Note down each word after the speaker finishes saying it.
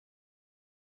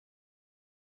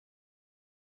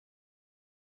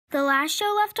The last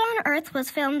show left on Earth was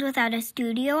filmed without a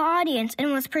studio audience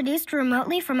and was produced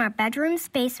remotely from our bedrooms,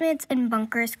 basements, and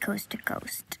bunkers coast to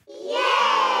coast. Yay!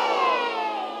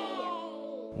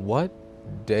 What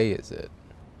day is it?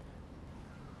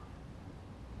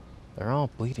 They're all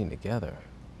bleeding together.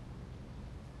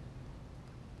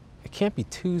 It can't be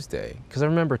Tuesday, because I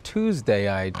remember Tuesday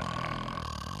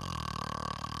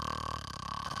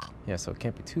Yeah, so it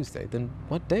can't be Tuesday. Then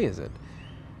what day is it?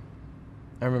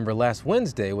 I remember last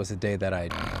Wednesday was the day that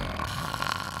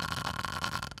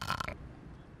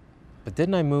But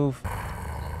didn't I move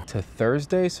to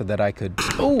Thursday so that I could...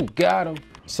 Oh, got him.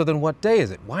 So then what day is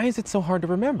it? Why is it so hard to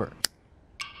remember?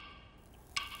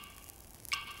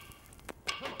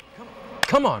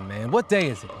 Come on, man, what day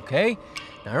is it, okay?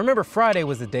 Now, I remember Friday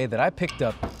was the day that I picked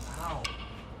up... Ow.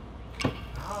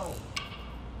 Ow.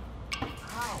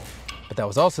 Ow. But that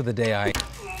was also the day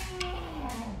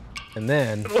And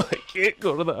then... I can't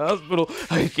go to the hospital.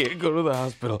 I can't go to the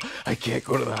hospital. I can't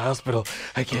go to the hospital.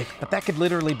 I can't... But that could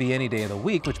literally be any day of the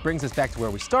week, which brings us back to where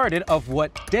we started of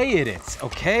what day it is,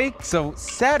 okay? So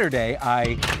Saturday,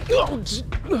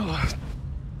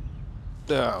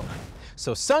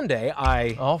 So Sunday,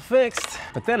 all fixed,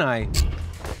 but then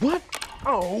What?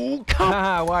 Oh, come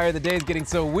on. Why are the days getting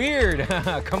so weird?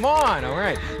 Come on, all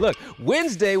right. Look,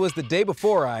 Wednesday was the day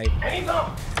before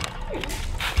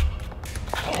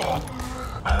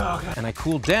And I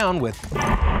cooled down with...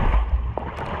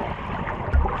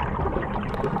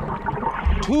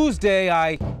 Tuesday,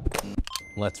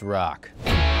 Let's rock.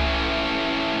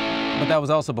 But that was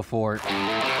also before...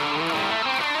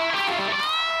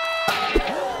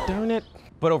 Darn it.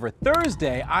 But over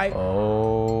Thursday, Oprah.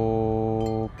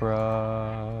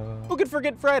 Who could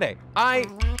forget Friday?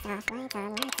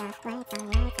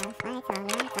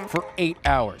 For 8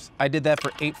 hours. I did that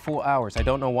for 8 full hours. I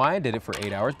don't know why I did it for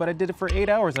 8 hours, but I did it for 8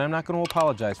 hours, and I'm not going to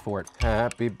apologize for it.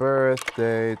 Happy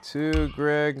birthday to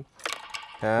Greg.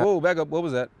 Whoa, back up. What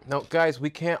was that? No, guys,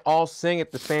 we can't all sing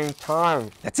at the same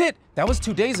time. That's it. That was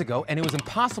 2 days ago, and it was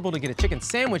impossible to get a chicken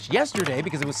sandwich yesterday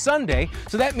because it was Sunday,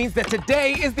 so that means that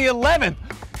today is the 11th.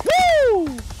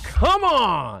 Woo! Come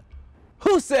on!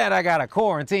 Who said I got a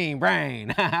quarantine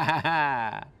brain?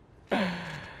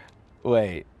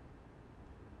 Wait.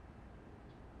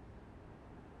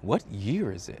 What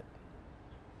year is it?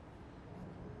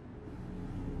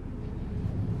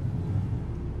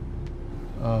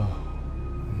 Oh.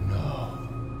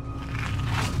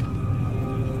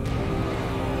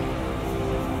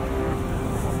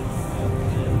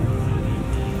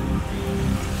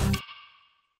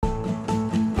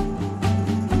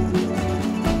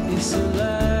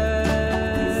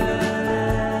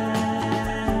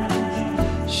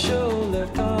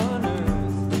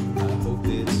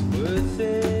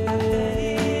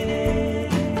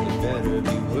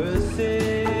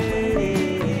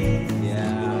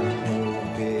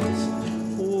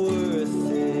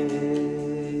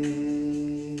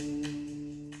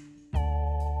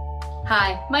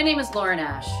 Hi, my name is Lauren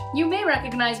Ash. You may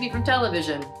recognize me from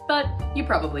television, but you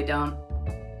probably don't.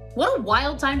 What a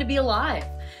wild time to be alive.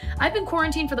 I've been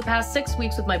quarantined for the past 6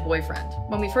 weeks with my boyfriend.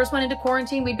 When we first went into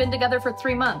quarantine, we'd been together for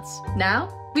 3 months. Now,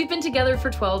 we've been together for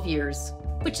 12 years,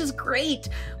 which is great.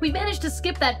 We managed to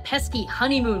skip that pesky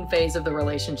honeymoon phase of the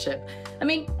relationship. I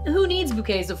mean, who needs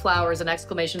bouquets of flowers and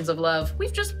exclamations of love?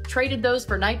 We've just traded those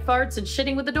for night farts and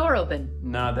shitting with the door open.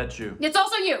 Nah, that's you. It's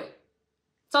also you.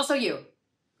 It's also you,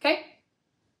 okay?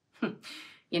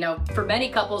 You know, for many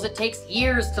couples, it takes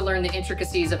years to learn the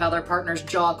intricacies of how their partner's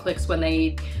jaw clicks when they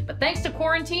eat. But thanks to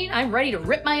quarantine, I'm ready to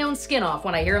rip my own skin off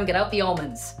when I hear him get out the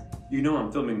almonds. You know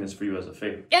I'm filming this for you as a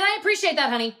favor. And I appreciate that,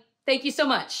 honey. Thank you so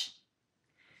much.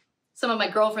 Some of my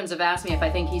girlfriends have asked me if I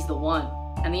think he's the one.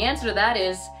 And the answer to that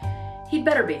is, he'd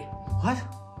better be. What?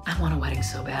 I want a wedding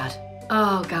so bad.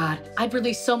 Oh, God. I'd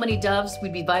release so many doves,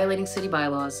 we'd be violating city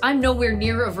bylaws. I'm nowhere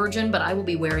near a virgin, but I will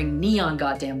be wearing neon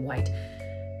goddamn white.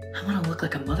 I want to look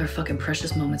like a motherfucking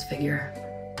Precious Moments figure.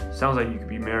 Sounds like you could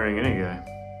be marrying any guy.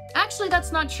 Actually,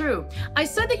 that's not true. I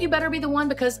said that you better be the one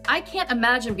because I can't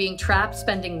imagine being trapped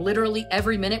spending literally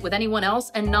every minute with anyone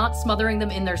else and not smothering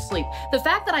them in their sleep. The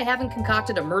fact that I haven't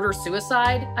concocted a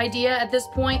murder-suicide idea at this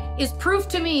point is proof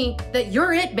to me that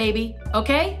you're it, baby,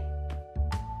 okay?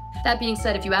 That being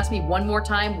said, if you ask me one more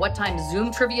time what time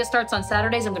Zoom trivia starts on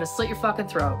Saturdays, I'm gonna slit your fucking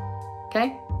throat,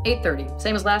 okay? 8:30,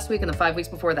 same as last week and the 5 weeks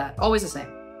before that. Always the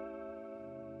same.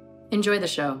 Enjoy the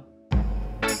show.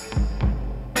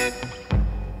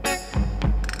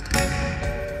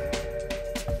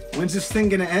 When's this thing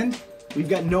gonna end? We've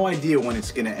got no idea when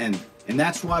it's gonna end. And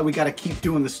that's why we gotta keep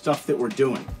doing the stuff that we're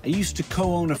doing. I used to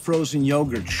co-own a frozen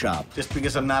yogurt shop. Just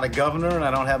because I'm not a governor and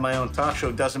I don't have my own talk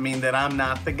show doesn't mean that I'm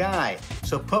not the guy.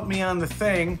 So put me on the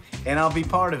thing, and I'll be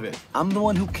part of it. I'm the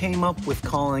one who came up with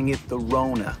calling it the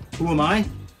Rona. Who am I?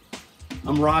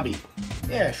 I'm Robbie.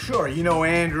 Yeah, sure. You know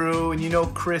Andrew, and you know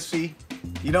Chrissy.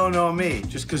 You don't know me.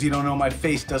 Just because you don't know my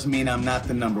face doesn't mean I'm not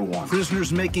the #1.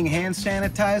 Prisoners making hand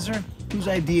sanitizer? Whose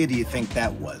idea do you think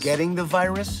that was? Getting the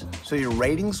virus so your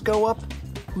ratings go up?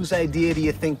 Whose idea do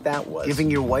you think that was? Giving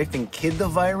your wife and kid the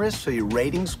virus so your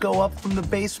ratings go up from the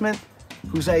basement?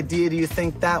 Whose idea do you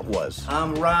think that was?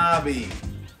 I'm Robbie.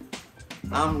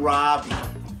 I'm Robbie.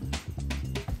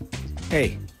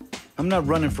 Hey, I'm not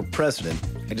running for president.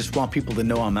 I just want people to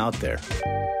know I'm out there.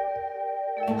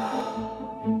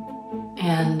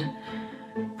 And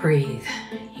breathe.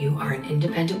 You are an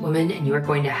independent woman and you are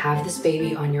going to have this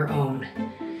baby on your own.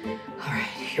 All right,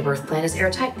 your birth plan is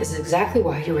airtight. This is exactly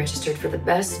why you registered for the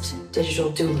best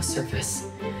digital doula service.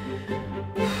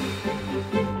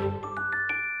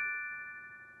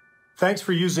 Thanks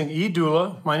for using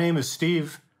eDoula. My name is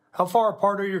Steve. How far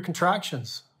apart are your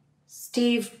contractions?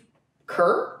 Steve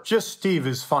Kerr? Just Steve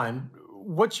is fine.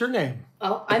 What's your name?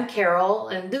 Oh, I'm Carol,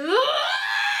 and...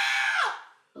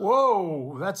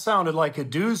 Whoa, that sounded like a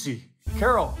doozy.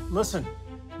 Carol, listen.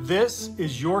 This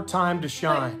is your time to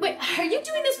shine. Wait, are you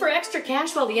doing this for extra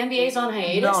cash while the NBA's on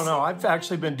hiatus? No, I've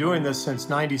actually been doing this since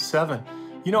 '97.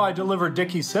 You know, I delivered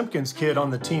Dickie Simpkins' kid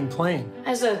on the team plane.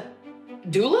 As a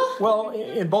doula? Well,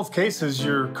 in both cases,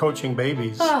 you're coaching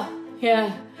babies. Oh,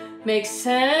 yeah, makes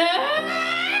sense.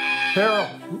 Carol,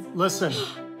 listen.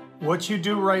 What you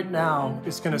do right now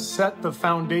is going to set the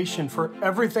foundation for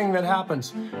everything that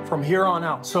happens from here on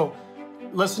out. So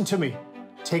listen to me.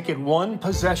 Take it one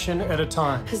possession at a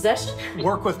time. Possession?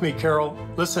 Work with me, Carol.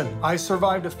 Listen, I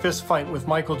survived a fist fight with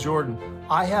Michael Jordan.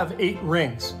 I have 8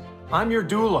 rings. I'm your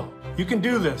doula. You can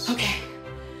do this. Okay.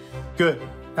 Good.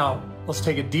 Now, let's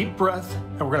take a deep breath,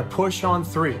 and we're going to push on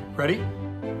 3. Ready?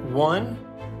 1,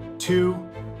 2,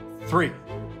 3.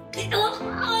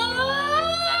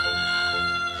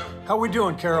 How we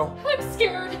doing, Carol? I'm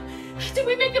scared. Did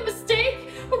we make a mistake?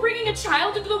 We're bringing a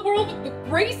child into the world with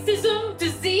racism,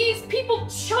 disease, people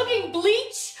chugging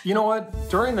bleach. You know what?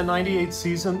 During the '98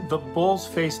 season, the Bulls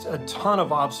faced a ton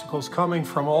of obstacles coming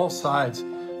from all sides.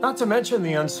 Not to mention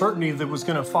the uncertainty that was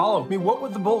going to follow. I mean, what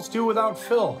would the Bulls do without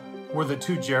Phil? Were the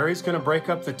 2 Jerrys going to break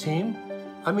up the team?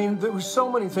 I mean, there were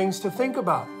so many things to think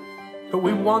about. But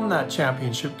we won that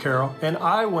championship, Carol, and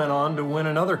I went on to win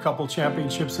another couple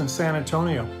championships in San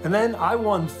Antonio. And then I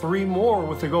won 3 more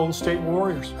with the Golden State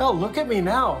Warriors. Hell, look at me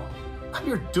now. I'm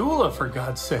your doula, for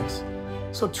God's sakes.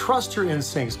 So trust your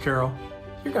instincts, Carol.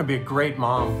 You're gonna be a great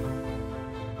mom.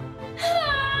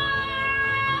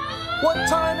 What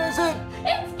time is it?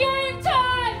 It's game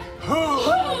time!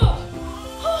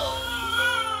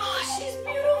 She's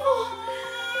beautiful.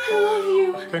 I love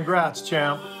you. Congrats,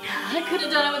 champ. I could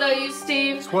have done it without you,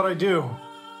 Steve. It's what I do.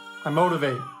 I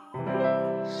motivate.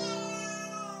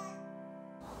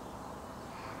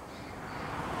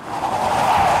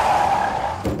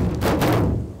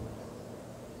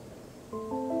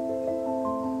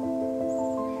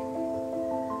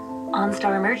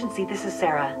 OnStar Emergency, this is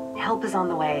Sarah. Help is on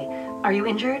the way. Are you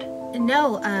injured?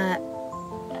 No,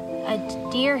 a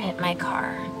deer hit my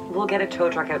car. We'll get a tow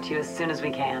truck out to you as soon as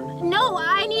we can. No,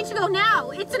 I need to go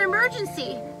now. It's an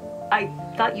emergency. I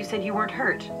thought you said you weren't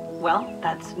hurt. Well,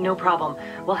 that's no problem.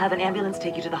 We'll have an ambulance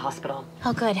take you to the hospital.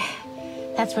 Oh, good.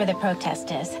 That's where the protest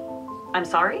is. I'm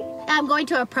sorry? I'm going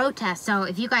to a protest, so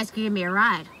if you guys could give me a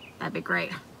ride, that'd be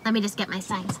great. Let me just get my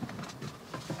signs.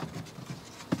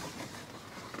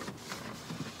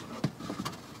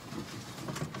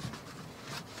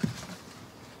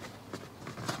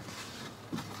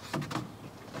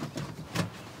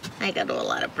 I go to a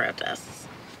lot of protests.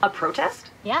 A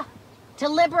protest? Yeah. To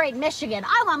liberate Michigan.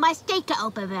 I want my state to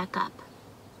open back up.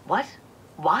 What?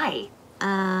 Why?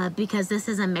 Because this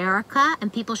is America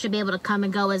and people should be able to come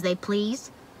and go as they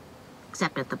please.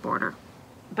 Except at the border.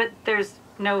 But there's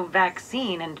no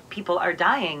vaccine and people are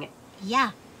dying.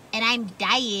 Yeah, and I'm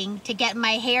dying to get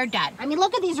my hair done. I mean,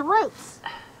 look at these roots.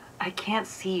 I can't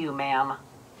see you, ma'am.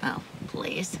 Oh,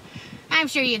 please. I'm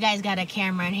sure you guys got a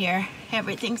camera in here.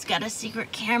 Everything's got a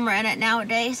secret camera in it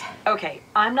nowadays. Okay,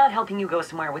 I'm not helping you go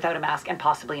somewhere without a mask and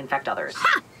possibly infect others.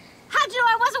 Ha! How'd you know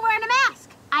I wasn't wearing a mask?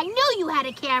 I knew you had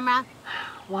a camera.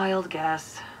 Wild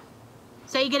guess.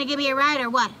 So you gonna give me a ride or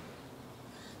what?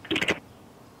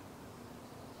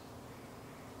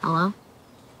 Hello?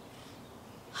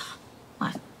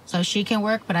 What? So she can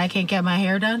work, but I can't get my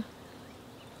hair done?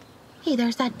 Hey,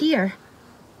 there's that deer.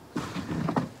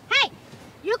 Hey!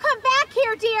 You come back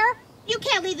here, dear! You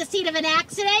can't leave the scene of an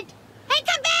accident! Hey,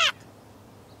 come back!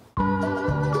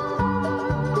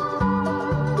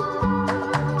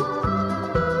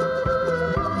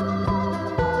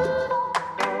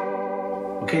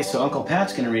 Okay, so Uncle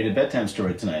Pat's gonna read a bedtime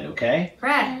story tonight, okay?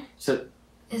 Brad. So,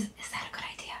 Is that a good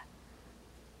idea?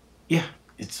 yeah,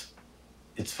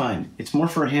 it's fine. It's more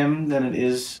for him than it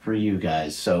is for you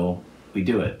guys, so we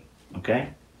do it, okay?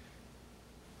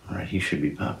 All right, he should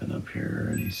be popping up here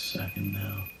any second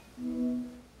now.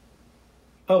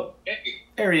 Oh,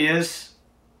 there he is.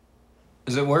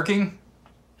 Is it working?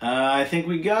 I think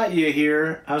we got you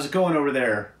here. How's it going over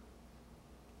there?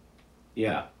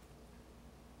 Yeah.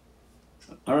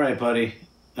 All right, buddy.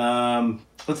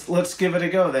 Let's give it a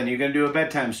go then. You're gonna do a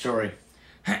bedtime story.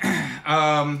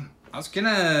 I was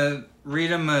gonna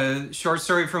read him a short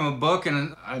story from a book,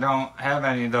 and I don't have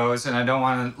any of those, and I don't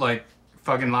want to like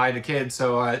fucking lie to kids,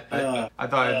 so I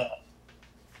thought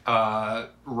I'd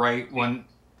write one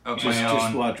of my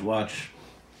own. Just watch.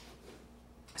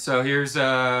 So here's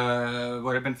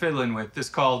what I've been fiddling with. This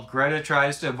is called Greta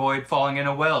Tries to Avoid Falling in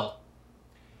a Well.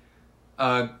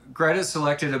 Greta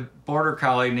selected a border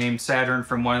collie named Saturn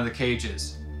from one of the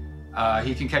cages.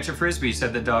 He can catch a frisbee,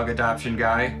 said the dog adoption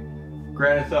guy.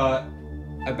 Greta thought,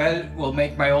 I bet it will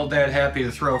make my old dad happy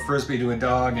to throw a frisbee to a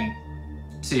dog and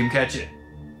see him catch it.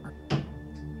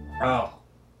 Oh,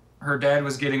 her dad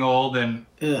was getting old and...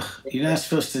 Ugh, you're not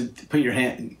supposed to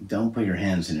don't put your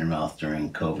hands in your mouth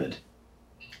during COVID.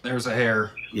 There's a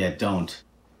hair. Yeah, don't.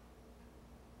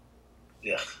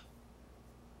 Yeah.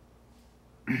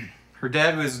 Her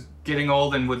dad was getting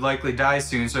old and would likely die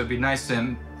soon, so it'd be nice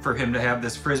for him to have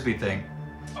this frisbee thing.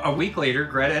 A week later,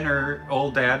 Greta and her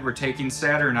old dad were taking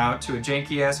Saturn out to a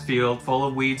janky-ass field full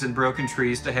of weeds and broken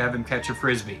trees to have him catch a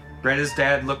frisbee. Greta's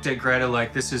dad looked at Greta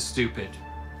like, this is stupid.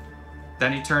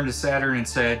 Then he turned to Saturn and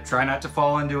said, try not to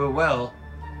fall into a well.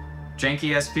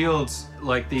 Janky-ass fields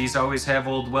like these always have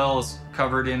old wells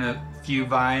covered in a few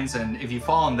vines, and if you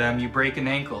fall in them, you break an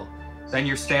ankle. Then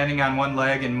you're standing on one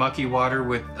leg in mucky water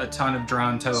with a ton of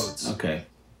drowned toads. Okay.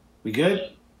 We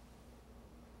good?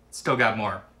 Still got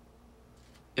more.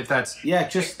 If that's... Yeah,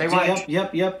 just...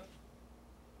 Yep.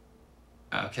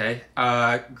 Okay.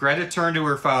 Greta turned to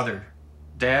her father.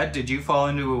 Dad, did you fall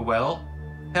into a well?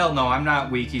 Hell no, I'm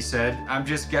not weak, he said. I'm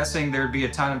just guessing there'd be a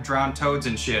ton of drowned toads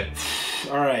and shit.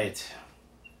 All right.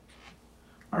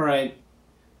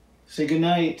 Say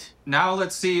goodnight. Now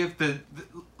let's see if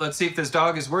this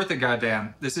dog is worth a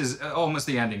goddamn. This is almost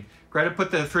the ending. Greta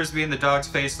put the frisbee in the dog's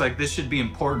face like this should be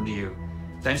important to you.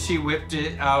 Then she whipped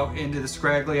it out into the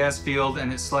scraggly-ass field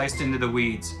and it sliced into the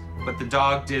weeds. But the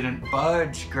dog didn't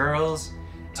budge, girls.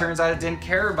 Turns out it didn't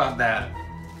care about that.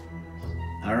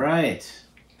 All right.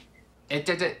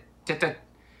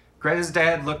 Greta's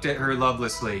dad looked at her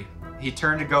lovelessly. He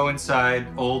turned to go inside,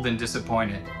 old and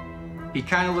disappointed. He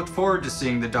kind of looked forward to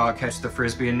seeing the dog catch the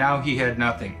frisbee, and now he had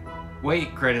nothing.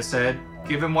 Wait, Greta said.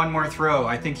 Give him one more throw.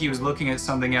 I think he was looking at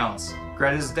something else.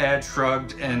 Greta's dad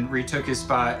shrugged and retook his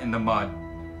spot in the mud.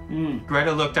 Greta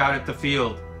looked out at the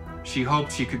field. She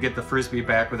hoped she could get the frisbee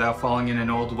back without falling in an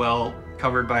old well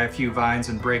covered by a few vines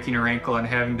and breaking her ankle and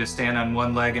having to stand on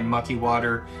one leg in mucky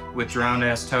water with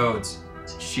drowned-ass toads.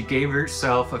 She gave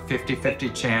herself a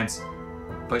 50-50 chance,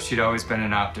 but she'd always been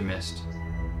an optimist.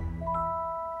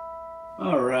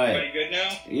 All right. Are you good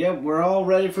now? Yeah, we're all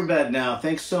ready for bed now.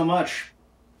 Thanks so much.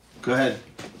 Go ahead.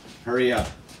 Hurry up.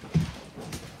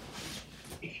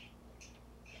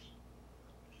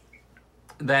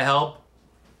 That help?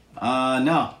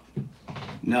 No.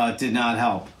 No, it did not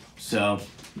help. So,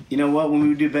 you know what? When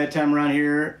we do bedtime around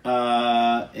here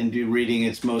and do reading,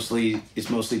 it's mostly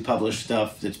published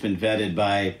stuff that's been vetted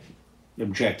by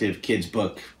objective kids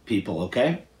book people,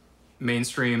 okay?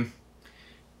 Mainstream.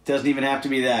 Doesn't even have to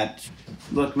be that.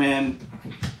 Look, man,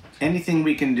 anything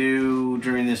we can do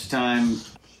during this time...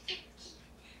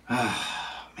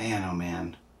 man, oh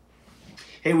man.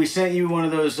 Hey, we sent you one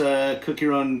of those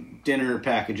cook-your-own-dinner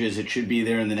packages. It should be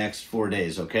there in the next 4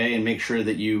 days, okay? And make sure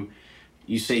that you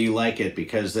say you like it,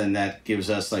 because then that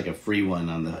gives us like a free one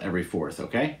on every 4th,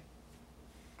 okay?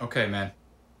 Okay, man.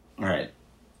 All right.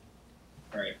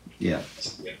 Yeah.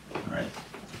 All right.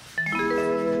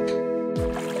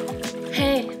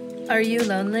 Hey, are you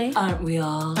lonely? Aren't we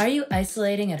all? Are you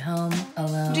isolating at home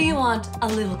alone? Do you want a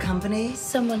little company?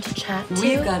 Someone to chat to?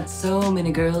 We've got so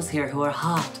many girls here who are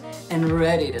hot and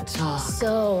ready to talk.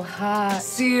 So hot.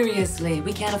 Seriously,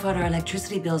 we can't afford our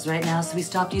electricity bills right now, so we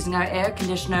stopped using our air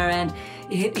conditioner, and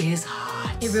it is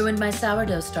hot. It ruined my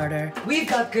sourdough starter. We've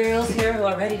got girls here who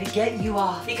are ready to get you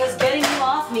off, because getting you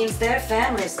off means their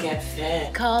families get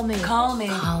fed. Call me. Call me.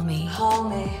 Call me. Call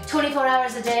me. 24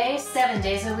 hours a day, 7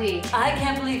 days a week. I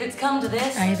can't believe it's come to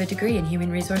this. I have a degree in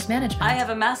human resource management. I have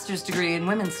a master's degree in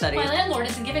women's studies. My landlord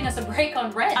isn't giving us a break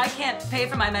on rent. I can't pay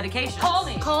for my medication. Call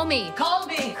me. Call me. Call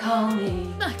me. Call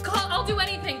me. I'll do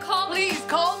anything. Call me. Please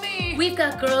call me. me! We've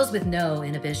got girls with no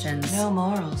inhibitions. No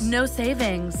morals. No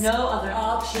savings. No other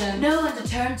option. No one to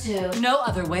turn to. No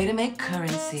other way to make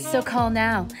currency. So call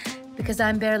now, because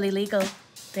I'm barely legal.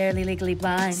 Barely legally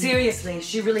blind. Seriously,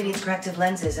 she really needs corrective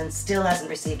lenses and still hasn't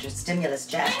received her stimulus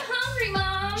check. I'm hungry,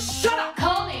 Mom! Shut up!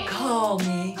 Call me! Call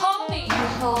me. Call me!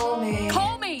 Call me.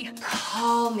 Call me!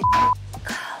 Call me.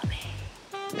 Call me.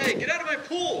 Hey, get out of my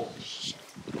pool!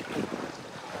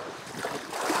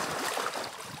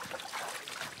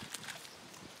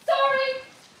 Sorry!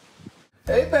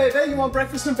 Hey, baby, you want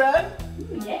breakfast in bed?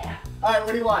 Yeah. All right,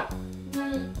 what do you want?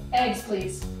 Eggs,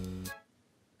 please.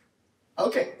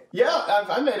 Okay. Yeah,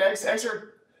 I made eggs. Eggs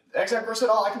aren't gross at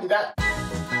all. I can do that.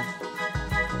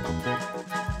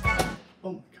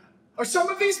 Oh my god. Are some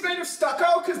of these made of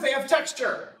stucco? Because they have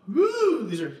texture. Woo,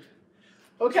 these are...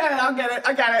 Okay, I'll get it.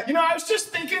 I got it. You know, I was just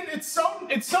thinking, it's so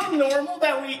normal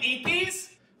that we eat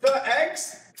these, the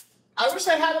eggs. I wish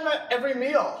I had them at every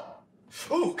meal.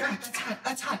 Ooh, God, that's hot.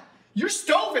 That's hot. Your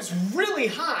stove is really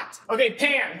hot. Okay,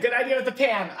 pan. Good idea with the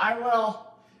pan. I will.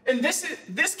 And this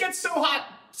gets so hot.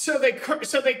 So they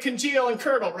congeal and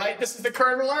curdle, right? This is the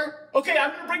curdler. Okay,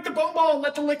 I'm gonna break the bone ball and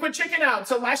let the liquid chicken out.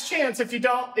 So last chance if you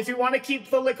want to keep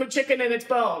the liquid chicken in its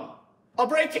bone. I'll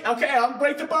break it. Okay, I'll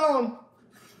break the bone.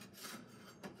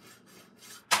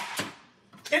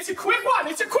 It's a quick one.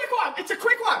 It's a quick one. It's a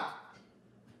quick one.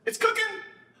 It's cooking.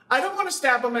 I don't want to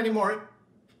stab them anymore.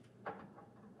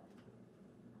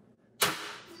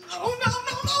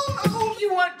 No.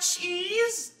 You want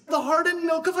cheese? The hardened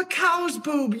milk of a cow's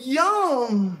boob.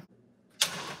 Yum.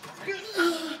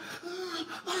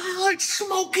 Oh, it's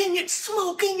smoking. It's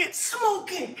smoking. It's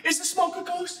smoking. Is the smoke a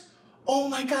ghost? Oh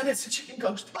my God, it's a chicken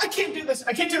ghost. I can't do this.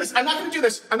 I can't do this. I'm not going to do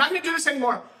this. I'm not going to do this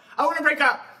anymore. I want to break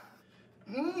up.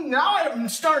 Now I'm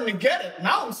starting to get it.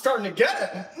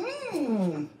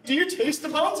 Do you taste the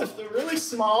bones if they're really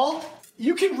small?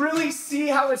 You can really see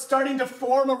how it's starting to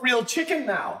form a real chicken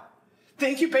now. The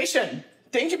incubation.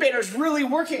 The incubator is really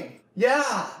working.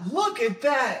 Yeah, look at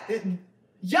that.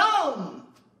 Yum!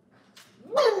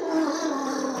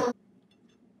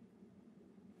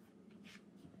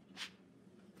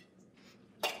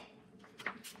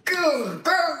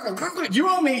 You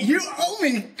owe me. You owe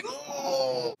me.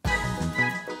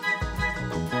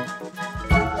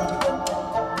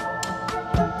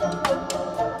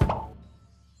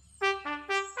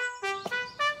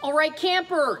 All right,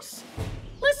 campers,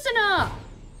 listen up.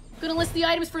 Gonna list the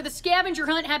items for the scavenger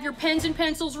hunt. Have your pens and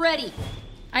pencils ready.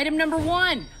 Item number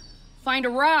 1, find a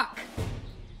rock.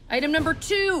 Item number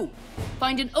 2,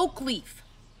 find an oak leaf.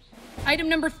 Item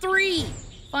number 3,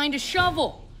 find a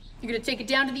shovel. You're gonna take it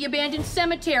down to the abandoned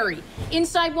cemetery.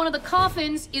 Inside one of the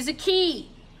coffins is a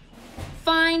key.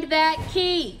 Find that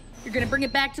key. You're gonna bring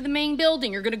it back to the main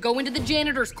building. You're gonna go into the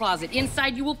janitor's closet.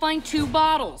 Inside you will find 2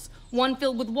 bottles. One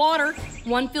filled with water,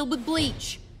 one filled with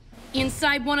bleach.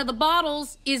 Inside one of the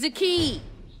bottles is a key.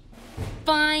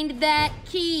 Find that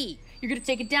key. You're gonna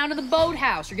take it down to the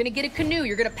boathouse. You're gonna get a canoe.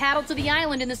 You're gonna paddle to the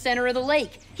island in the center of the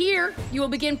lake. Here, you will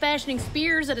begin fashioning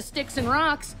spears out of sticks and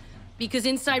rocks because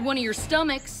inside one of your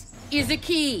stomachs is a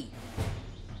key.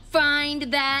 Find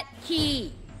that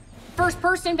key. First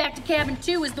person back to cabin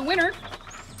 2 is the winner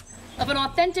of an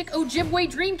authentic Ojibwe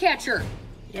dreamcatcher.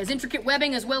 It has intricate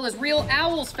webbing as well as real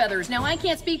owl's feathers. Now, I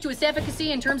can't speak to its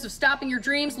efficacy in terms of stopping your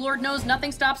dreams. Lord knows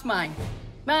nothing stops mine.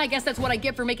 Well, I guess that's what I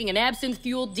get for making an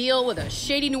absinthe-fueled deal with a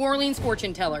shady New Orleans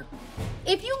fortune teller.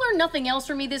 If you learn nothing else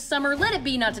from me this summer, let it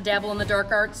be not to dabble in the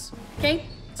dark arts, okay?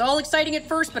 It's all exciting at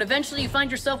first, but eventually you find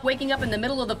yourself waking up in the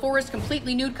middle of the forest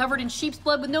completely nude, covered in sheep's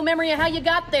blood with no memory of how you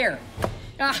got there.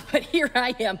 But here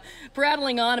I am,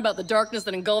 prattling on about the darkness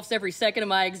that engulfs every second of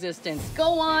my existence.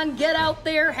 Go on, get out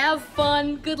there, have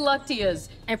fun, good luck to yous.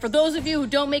 And for those of you who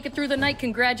don't make it through the night,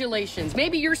 congratulations.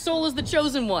 Maybe your soul is the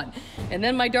chosen one, and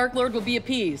then my Dark Lord will be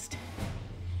appeased.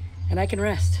 And I can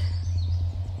rest.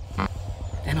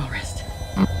 Then I'll rest.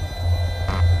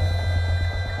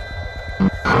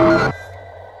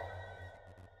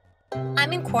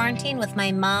 I'm in quarantine with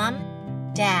my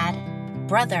mom, dad,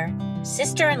 brother,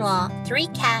 sister-in-law, 3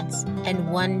 cats,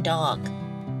 and 1 dog.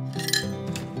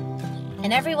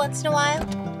 And every once in a while,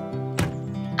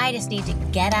 I just need to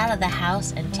get out of the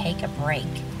house and take a break.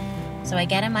 So I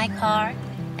get in my car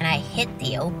and I hit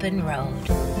the open road.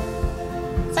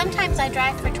 Sometimes I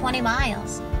drive for 20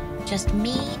 miles, just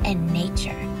me and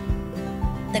nature.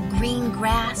 The green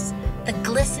grass, the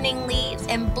glistening leaves,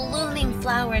 and blooming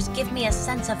flowers give me a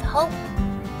sense of hope.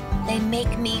 They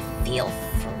make me feel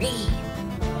free.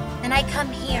 And I come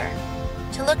here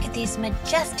to look at these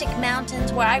majestic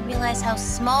mountains where I realize how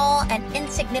small and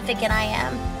insignificant I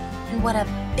am and what a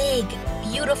big,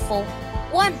 beautiful,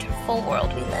 wonderful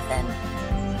world we live in.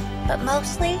 But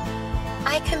mostly,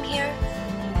 I come here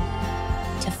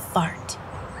to fart.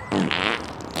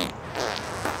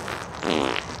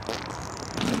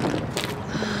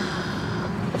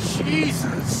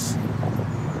 Jesus.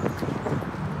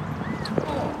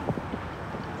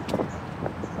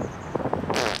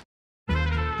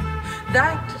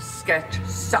 That sketch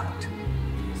sucked.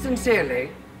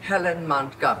 Sincerely, Helen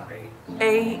Montgomery,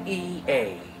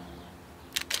 AEA.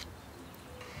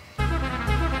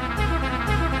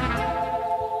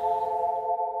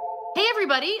 Hey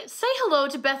everybody, say hello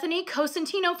to Bethany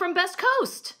Cosentino from Best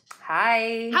Coast.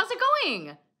 Hi. How's it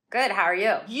going? Good, how are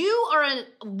you? You are a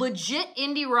legit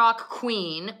indie rock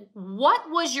queen.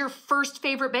 What was your first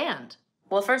favorite band?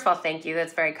 Well, first of all, thank you.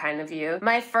 That's very kind of you.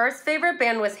 My first favorite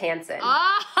band was Hanson.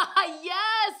 Ah,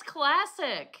 yes,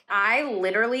 classic. I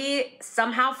literally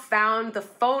somehow found the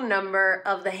phone number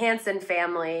of the Hanson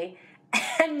family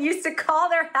and used to call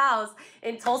their house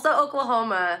in Tulsa,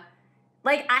 Oklahoma.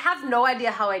 Like, I have no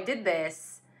idea how I did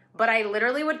this, but I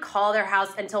literally would call their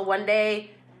house until one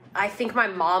day, I think my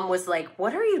mom was like,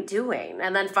 what are you doing?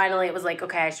 And then finally it was like,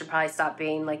 okay, I should probably stop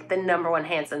being like the #1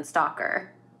 Hanson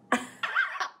stalker.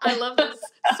 I love this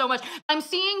so much. I'm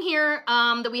seeing here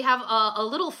that we have a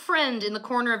little friend in the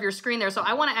corner of your screen there. So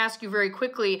I want to ask you very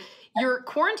quickly, you're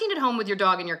quarantined at home with your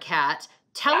dog and your cat.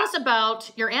 Tell us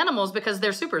about your animals because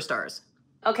they're superstars.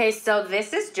 Okay, so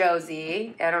this is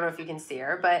Josie. I don't know if you can see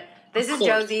her, but this is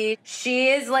Josie. She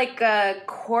is like a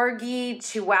Corgi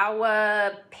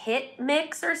Chihuahua pit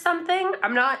mix or something.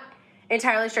 I'm not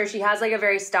entirely sure. She has like a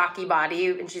very stocky body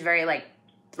and she's very like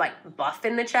buff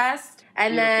in the chest.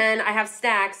 And then I have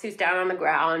Snacks, who's down on the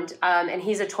ground, and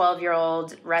he's a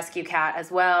 12-year-old rescue cat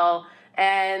as well.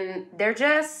 And they're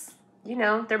just, you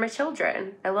know, they're my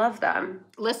children. I love them.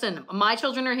 Listen, my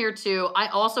children are here too. I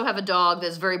also have a dog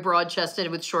that's very broad-chested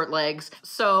with short legs,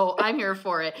 so I'm here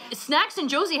for it. Snacks and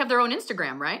Josie have their own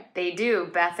Instagram, right? They do.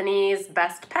 Bethany's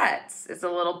Best Pets is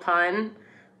a little pun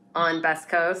on Best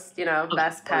Coast, you know,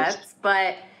 Best Pets.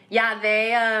 But yeah,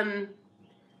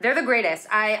 they're the greatest.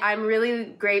 I'm really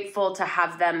grateful to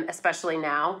have them, especially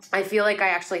now. I feel like I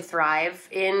actually thrive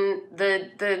in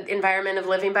the environment of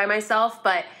living by myself,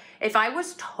 but if I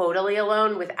was totally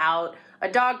alone without a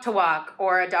dog to walk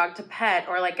or a dog to pet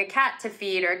or like a cat to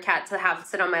feed or a cat to have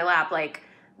sit on my lap, like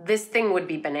this thing would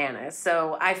be bananas.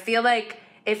 So I feel like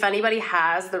if anybody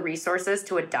has the resources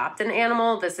to adopt an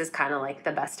animal, this is kind of like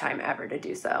the best time ever to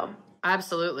do so.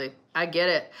 Absolutely. I get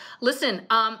it. Listen,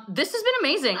 this has been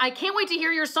amazing. I can't wait to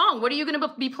hear your song. What are you going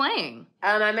to be playing?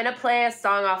 I'm going to play a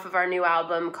song off of our new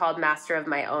album called Master of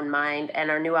My Own Mind,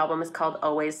 and our new album is called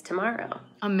Always Tomorrow.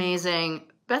 Amazing.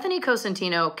 Bethany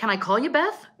Cosentino, can I call you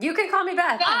Beth? You can call me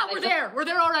Beth. Ah, we're there. We're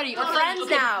there already. We're friends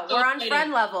now. We're on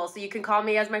friend level, so you can call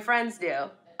me as my friends do.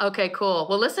 Okay, cool.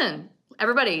 Well, listen,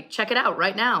 everybody, check it out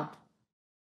right now.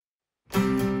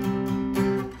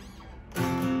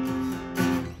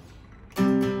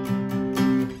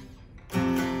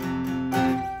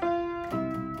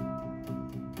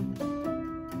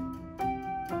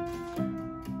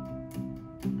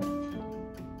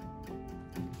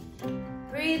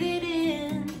 Breathe it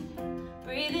in,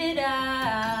 breathe it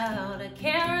out. I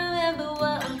can't remember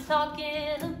what I'm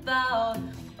talking about.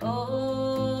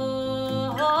 Oh,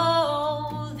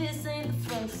 this ain't the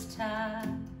first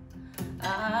time.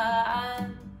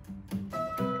 I'm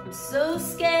so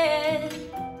scared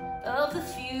of the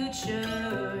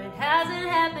future. It hasn't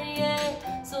happened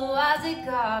yet, so why's it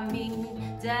got me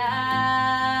down,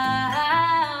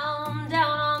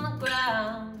 down on the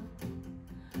ground?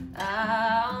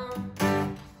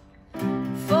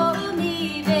 For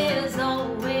me, there's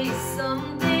always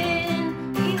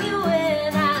something, even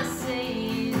when I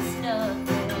say it's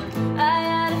nothing. I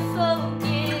gotta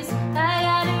focus, I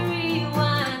gotta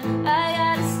rewind, I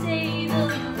gotta stay the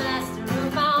master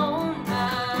of my own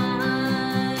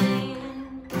mind.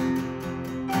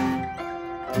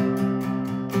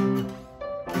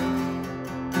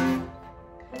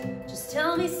 Just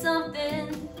tell me something.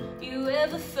 You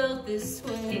ever felt this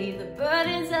way? The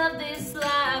burdens of this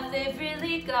life, they've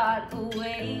really got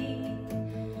away.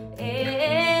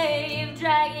 Hey,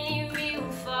 dragging you real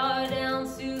far down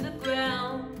to the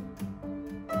ground.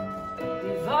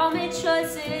 We've all made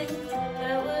choices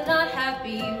that we're not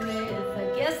happy with. I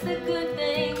guess the good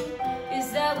thing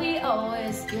is that we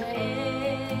always get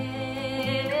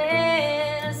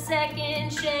a second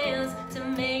chance to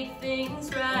make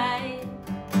things right.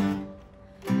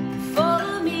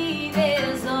 For me,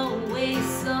 there's always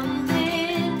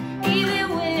something, even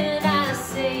when I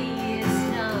say it's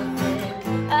nothing.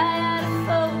 I gotta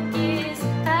focus,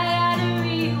 I gotta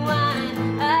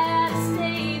rewind, I gotta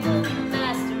stay the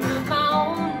master of my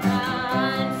own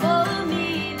mind. For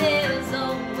me, there's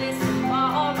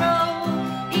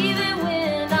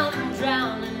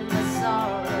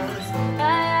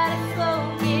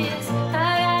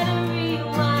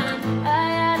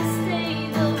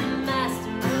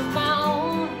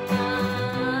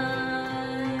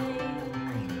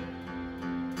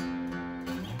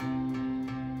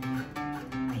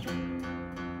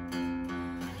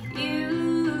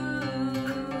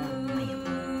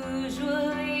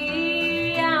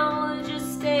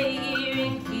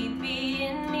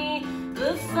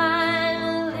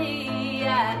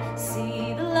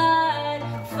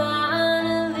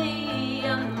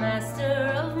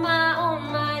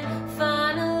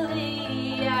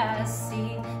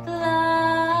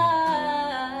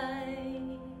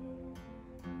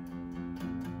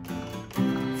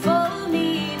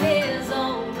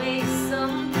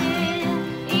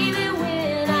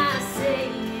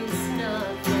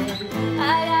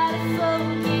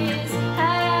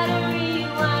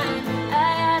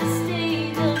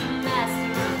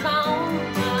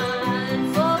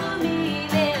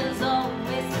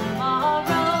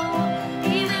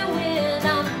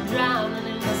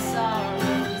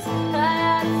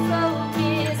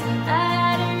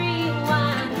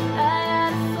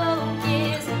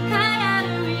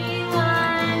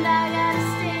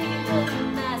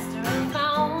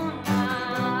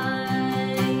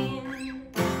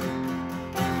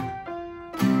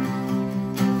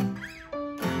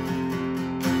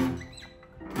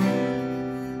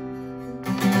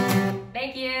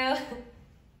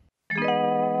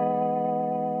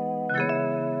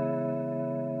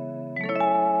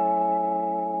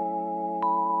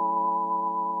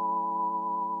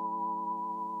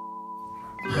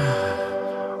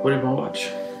What do you want to watch?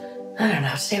 I don't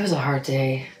know. Today was a hard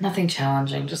day. Nothing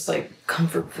challenging, just like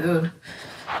comfort food.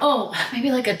 Oh,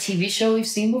 maybe like a TV show we've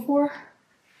seen before?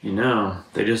 You know,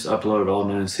 they just uploaded all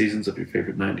 9 seasons of your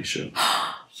favorite 90s show.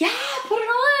 Yeah, put it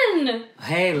on!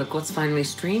 Hey, look what's finally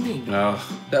streaming. Oh,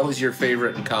 that was your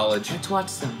favorite in college. Let's watch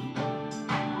some.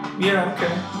 Yeah,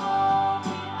 okay.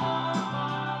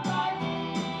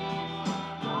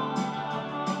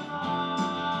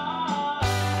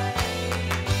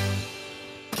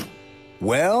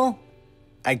 Well,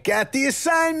 I got the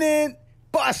assignment.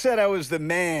 Boss said I was the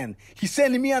man. He's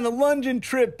sending me on the London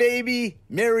trip, baby.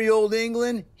 Merry old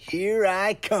England, here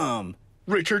I come.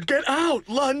 Richard, get out!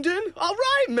 London? All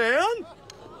right, man!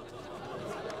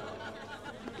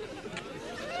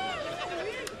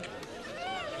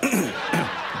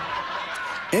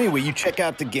 Anyway, you check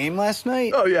out the game last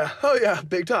night? Oh, yeah.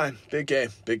 Big time. Big game.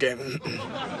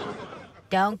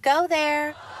 Don't go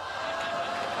there.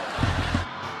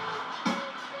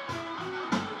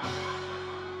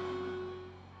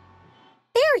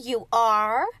 There you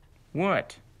are.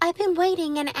 What? I've been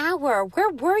waiting an hour. Where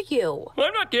were you?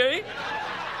 I'm not gay.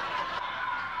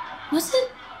 Was it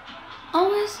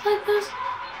always like this?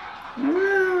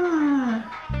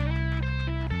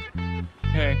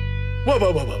 Hey.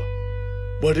 Whoa.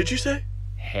 What did you say?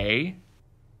 Hey?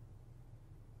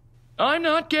 I'm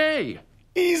not gay.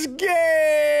 He's gay!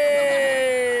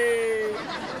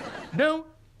 No,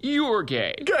 you're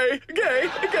gay. Gay.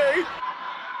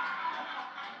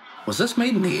 Was this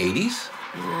made in the 80s?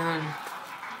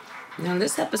 No,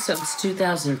 this episode's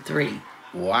 2003.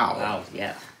 Wow.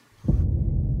 Yeah.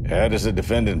 How does the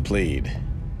defendant plead?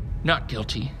 Not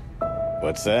guilty.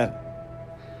 What's that?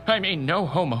 I mean, no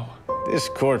homo. This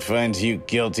court finds you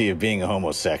guilty of being a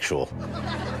homosexual.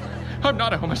 I'm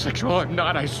not a homosexual. I'm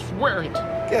not. I swear it.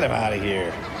 Get him out of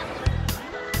here.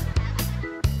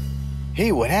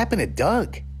 Hey, what happened to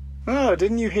Doug? Oh,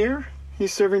 didn't you hear?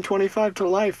 He's serving 25 to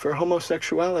life for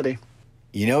homosexuality.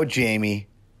 You know, Jamie,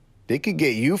 they could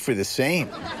get you for the same.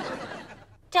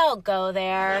 Don't go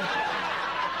there.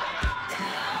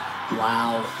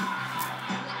 Wow.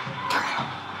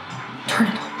 Turn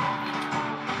it.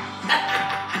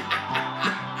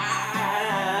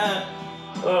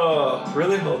 Oh,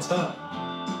 really holds up.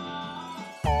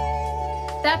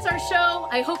 That's our show.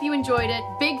 I hope you enjoyed it.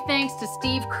 Big thanks to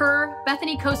Steve Kerr,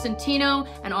 Bethany Cosentino,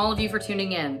 and all of you for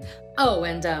tuning in. Oh,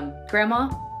 and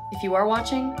Grandma, if you are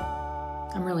watching,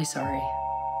 I'm really sorry.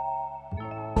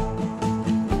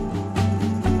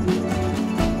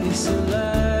 It's a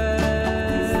life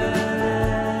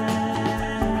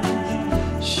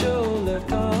show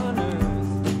left on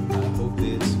earth. I hope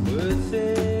it's worth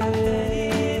it.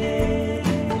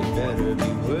 It better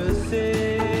be worth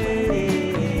it.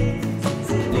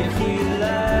 If we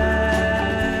lie,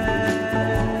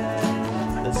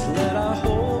 let's let our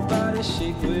whole body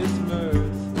shake with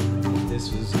mirth. If this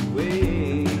was a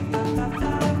wave, we'd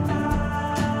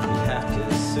have to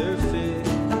surf it.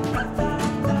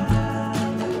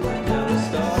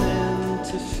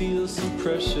 Feel some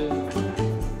pressure,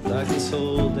 like this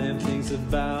whole damn thing's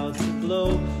about to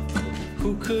blow.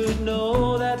 Who could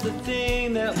know that the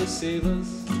thing that would save us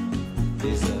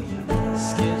is the